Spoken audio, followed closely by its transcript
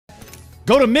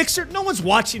Go to Mixer? No one's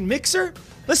watching Mixer.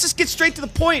 Let's just get straight to the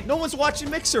point. No one's watching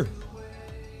Mixer.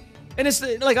 And it's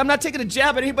like, I'm not taking a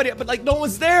jab at anybody, but like, no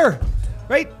one's there,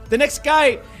 right? The next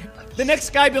guy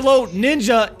below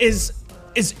Ninja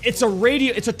it's a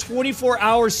radio, it's a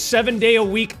 24-hour,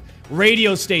 7-day-a-week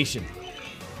radio station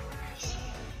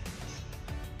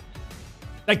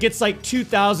that gets like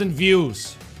 2,000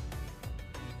 views.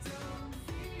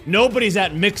 Nobody's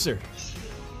at Mixer.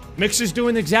 Mixer's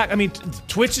doing the exact, I mean,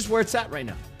 Twitch is where it's at right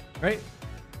now, right?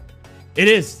 It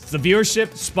is. It's the viewership,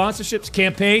 sponsorships,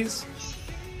 campaigns.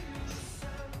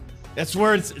 That's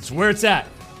where it's where it's at.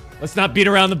 Let's not beat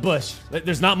around the bush.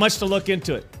 There's not much to look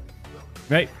into it,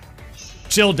 right?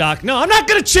 Chill, Doc. No, I'm not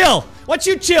gonna chill. Why don't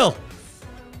you chill?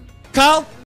 Kyle?